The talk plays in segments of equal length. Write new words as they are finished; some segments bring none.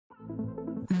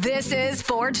This is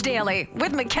Forge Daily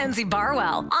with Mackenzie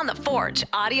Barwell on the Forge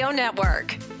Audio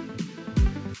Network.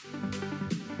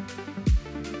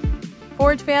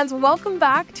 Forge fans, welcome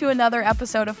back to another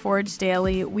episode of Forge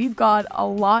Daily. We've got a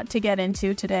lot to get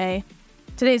into today.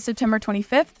 Today is September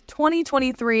 25th,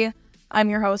 2023. I'm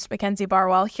your host, Mackenzie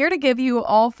Barwell, here to give you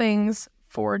all things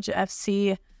Forge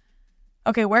FC.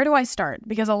 Okay, where do I start?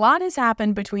 Because a lot has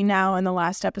happened between now and the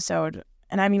last episode.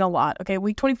 And I mean a lot. Okay,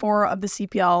 week 24 of the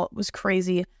CPL was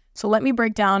crazy. So let me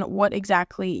break down what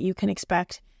exactly you can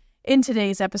expect in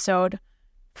today's episode.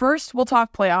 First, we'll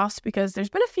talk playoffs because there's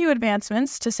been a few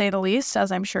advancements, to say the least.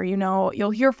 As I'm sure you know,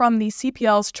 you'll hear from the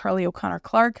CPL's Charlie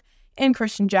O'Connor-Clark and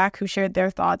Christian Jack, who shared their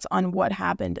thoughts on what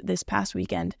happened this past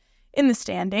weekend in the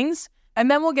standings. And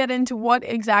then we'll get into what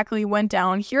exactly went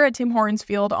down here at Tim Hortons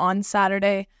Field on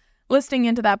Saturday, listing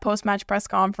into that post-match press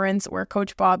conference where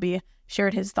Coach Bobby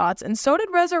shared his thoughts. And so did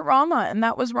Rezart Rama, and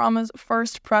that was Rama's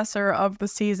first presser of the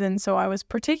season, so I was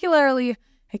particularly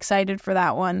excited for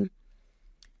that one.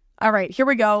 All right, here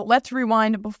we go. Let's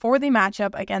rewind before the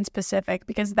matchup against Pacific,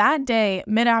 because that day,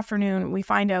 mid-afternoon, we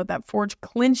find out that Forge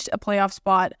clinched a playoff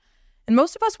spot. And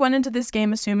most of us went into this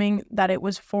game assuming that it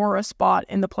was for a spot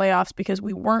in the playoffs because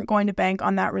we weren't going to bank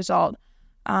on that result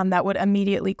that would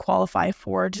immediately qualify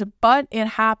Forge. But it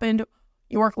happened.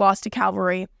 York lost to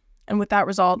Cavalry. And with that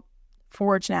result,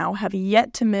 Forge now have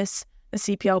yet to miss the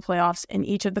CPL playoffs in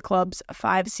each of the club's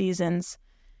 5 seasons.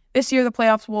 This year, the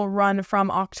playoffs will run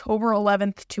from October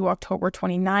 11th to October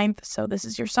 29th. So this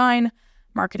is your sign.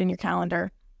 Mark it in your calendar.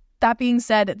 That being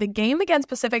said, the game against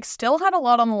Pacific still had a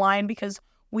lot on the line because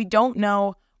we don't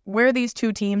know where these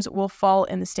two teams will fall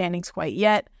in the standings quite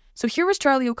yet. So here was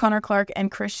Charlie O'Connor-Clark and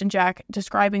Christian Jack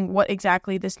describing what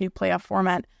exactly this new playoff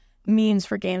format means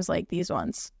for games like these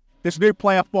ones. This new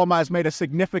playoff format has made a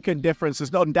significant difference.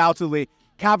 There's undoubtedly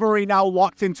Cavalry now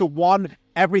locked into 1,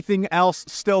 everything else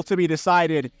still to be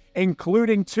decided,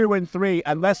 including 2 and 3.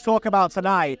 And let's talk about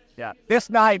tonight. Yeah,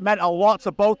 this night meant a lot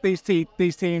to both these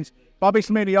teams. Bobby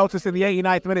Smirniotis in the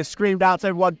 89th minute screamed out to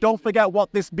everyone, "Don't forget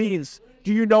what this means.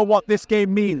 Do you know what this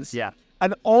game means?" Yeah.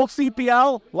 And all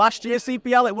CPL, last year's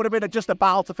CPL, it would have been just a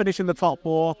battle to finish in the top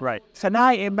 4. Right.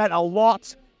 Tonight, it meant a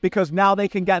lot because now they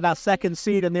can get that second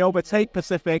seed and they overtake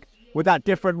Pacific with that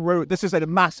different route. This is a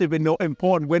massive and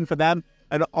important win for them.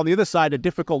 And on the other side, a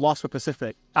difficult loss for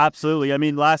Pacific. Absolutely. I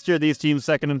mean, last year, these teams,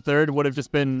 second and third, would have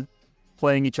just been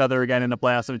playing each other again in a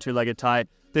playoffs of a two-legged tie.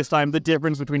 This time, the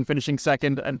difference between finishing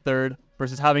second and third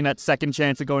versus having that second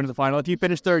chance of going to the final. If you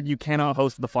finish third, you cannot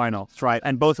host the final. That's right.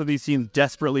 And both of these teams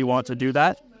desperately want to do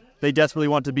that. They desperately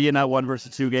want to be in that 1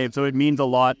 versus 2 game. So it means a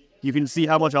lot. You can see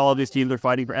how much all of these teams are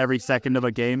fighting for every second of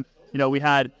a game. You know, we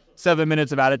had 7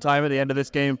 minutes of added time at the end of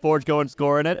this game. Forge go and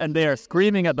score in it, and they are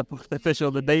screaming at the official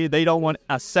that they don't want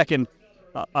a second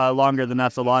longer than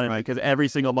that's allotted, right? Because every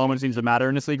single moment seems to matter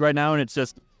in this league right now, and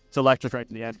it's electric right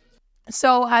in the end.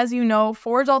 So, as you know,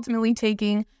 Forge ultimately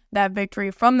taking that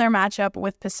victory from their matchup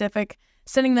with Pacific,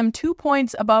 sending them 2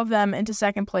 points above them into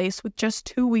second place with just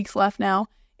 2 weeks left now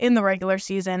in the regular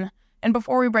season. And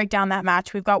before we break down that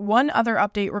match, we've got one other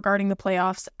update regarding the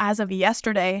playoffs. As of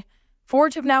yesterday,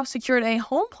 Forge have now secured a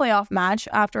home playoff match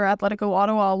after Atletico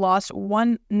Ottawa lost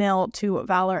 1-0 to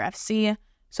Valor FC.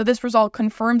 So this result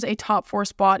confirms a top 4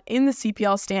 spot in the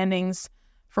CPL standings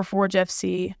for Forge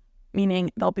FC, meaning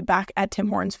they'll be back at Tim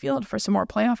Hortons Field for some more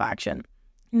playoff action.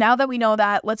 Now that we know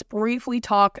that, let's briefly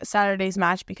talk Saturday's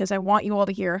match because I want you all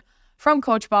to hear from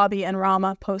Coach Bobby and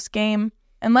Rama post-game.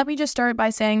 And let me just start by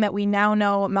saying that we now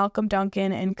know Malcolm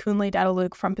Duncan and Kunle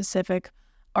Dadaluk from Pacific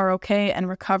are okay and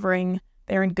recovering.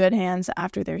 They're in good hands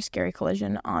after their scary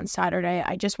collision on Saturday.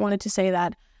 I just wanted to say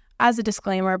that as a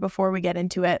disclaimer before we get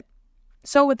into it.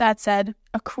 So with that said,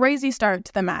 a crazy start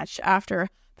to the match after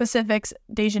Pacific's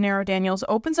Dejanero Daniels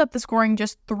opens up the scoring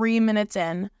just 3 minutes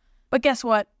in. But guess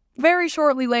what? Very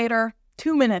shortly later,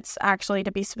 2 minutes actually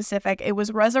to be specific, it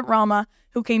was Rezart Rama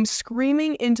who came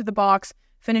screaming into the box,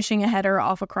 finishing a header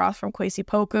off a cross from Kwesi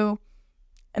Poku.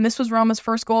 And this was Rama's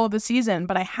first goal of the season,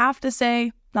 but I have to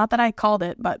say, not that I called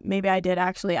it, but maybe I did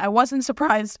actually, I wasn't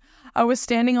surprised. I was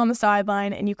standing on the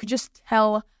sideline and you could just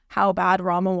tell how bad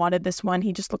Rama wanted this one.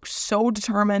 He just looked so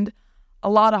determined. A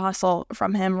lot of hustle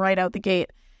from him right out the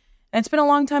gate. And it's been a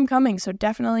long time coming, so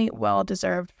definitely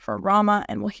well-deserved for Rama,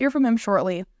 and we'll hear from him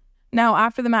shortly. Now,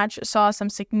 after the match saw some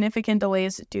significant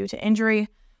delays due to injury,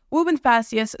 Wubin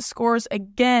Facius scores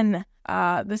again.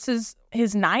 This is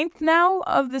his 9th now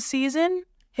of the season.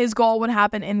 His goal would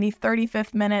happen in the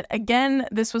 35th minute. Again,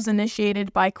 this was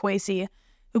initiated by Kwesi,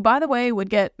 who, by the way, would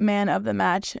get man of the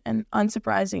match, and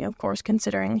unsurprising, of course,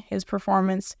 considering his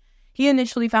performance. He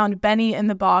initially found Benny in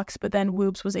the box, but then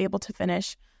Woops was able to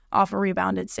finish off a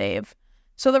rebounded save.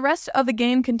 So the rest of the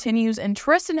game continues, and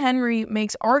Tristan Henry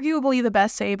makes arguably the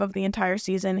best save of the entire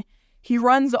season. He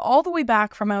runs all the way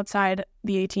back from outside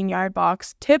the 18-yard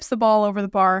box, tips the ball over the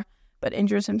bar, but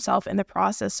injures himself in the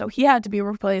process, so he had to be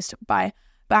replaced by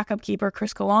backup keeper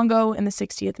Chris Colongo in the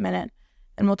 60th minute.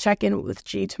 And we'll check in with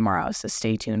G tomorrow, so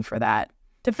stay tuned for that.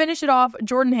 To finish it off,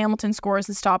 Jordan Hamilton scores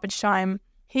in stoppage time.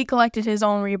 He collected his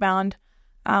own rebound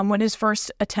when his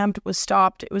first attempt was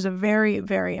stopped. It was a very,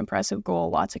 very impressive goal,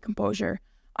 lots of composure.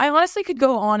 I honestly could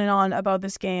go on and on about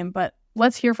this game, but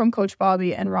let's hear from Coach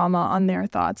Bobby and Rama on their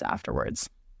thoughts afterwards.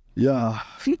 Yeah,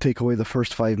 take away the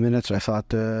first 5 minutes, I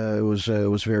thought it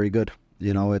was very good.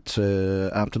 You know, it's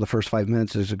after the first 5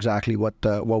 minutes is exactly what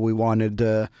we wanted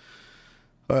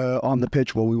on the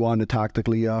pitch, what we wanted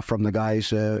tactically from the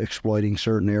guys, exploiting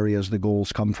certain areas. The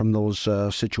goals come from those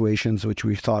situations, which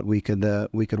we thought we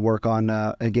could work on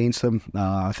against them.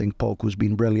 I think Polk was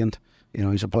being brilliant. You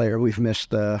know, he's a player we've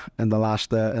missed in the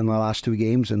last 2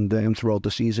 games and throughout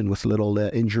the season with little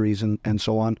injuries and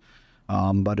so on.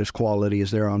 But his quality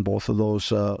is there on both of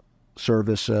those,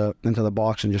 service into the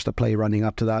box and just a play running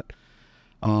up to that.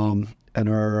 And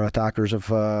our attackers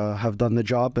have done the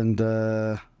job,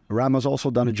 and Rama's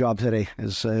also done a job today.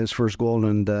 His first goal,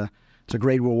 and it's a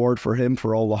great reward for him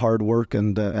for all the hard work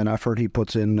and effort he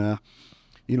puts in.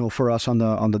 You know, for us on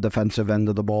the defensive end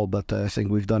of the ball, but I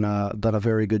think we've done a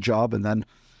very good job. And then,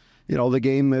 you know, the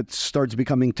game, it starts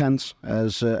becoming tense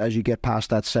as you get past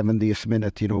that 70th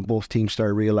minute. You know, both teams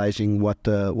start realizing what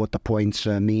the points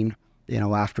mean. You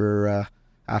know, after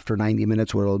 90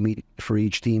 minutes, where it'll meet for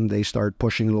each team, they start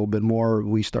pushing a little bit more.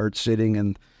 We start sitting,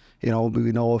 and you know,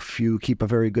 we know if you keep a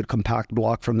very good compact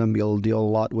block from them, you'll deal a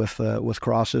lot with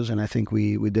crosses. And I think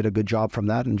we did a good job from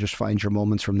that, and just find your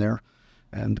moments from there.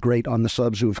 And great on the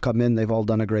subs who have come in. They've all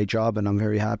done a great job, and I'm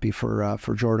very happy for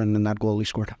Jordan and that goal he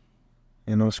scored.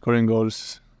 You know, scoring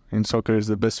goals in soccer is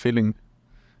the best feeling,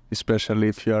 especially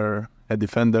if you're a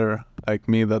defender like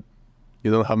me that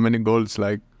you don't have many goals.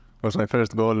 Like, it was my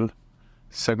first goal,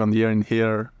 second year in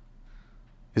here.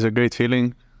 It's a great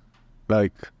feeling.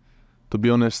 Like, to be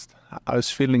honest, I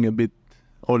was feeling a bit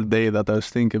all day that I was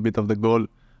thinking a bit of the goal.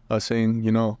 I was saying,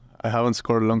 you know, I haven't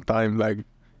scored a long time. Like,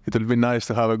 it would be nice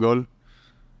to have a goal.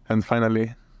 And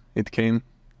finally, it came.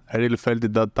 I really felt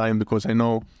it that time because I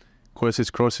know Kwesi's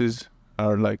crosses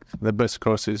are like the best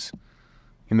crosses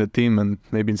in the team and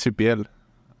maybe in CPL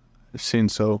I've seen.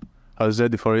 So I was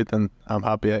ready for it, and I'm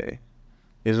happy.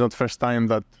 It's not the first time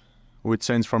that we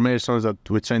change formations, that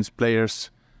we change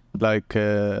players, like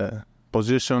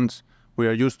positions. We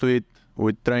are used to it.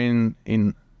 We train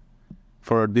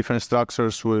for different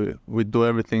structures. We do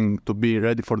everything to be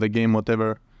ready for the game,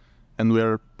 whatever. And we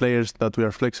are players that we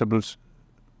are flexible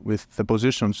with the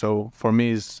position. So for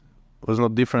me, it was no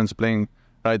difference playing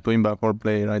right wing back or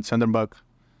play right center back.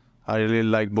 I really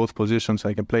like both positions.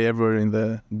 I can play everywhere in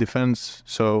the defense.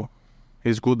 So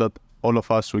it's good that all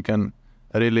of us, we can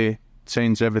really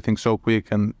change everything so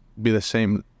quick and be the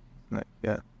same.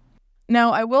 Yeah.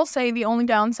 Now, I will say the only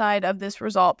downside of this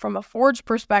result from a Forge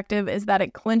perspective is that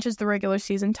it clinches the regular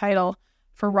season title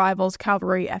for rivals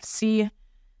Cavalry FC.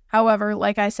 However,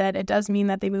 like I said, it does mean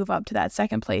that they move up to that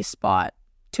second place spot,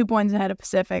 2 points ahead of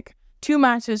Pacific. 2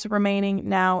 matches remaining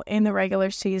now in the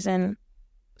regular season.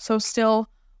 So still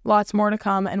lots more to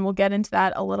come, and we'll get into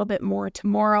that a little bit more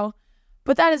tomorrow.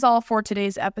 But that is all for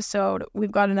today's episode.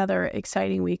 We've got another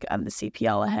exciting week of the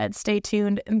CPL ahead. Stay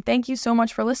tuned, and thank you so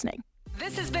much for listening.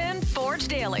 This has been Forge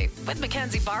Daily with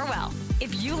Mackenzie Barwell.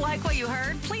 If you like what you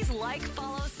heard, please like,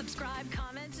 follow, subscribe,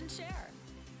 comment, and share.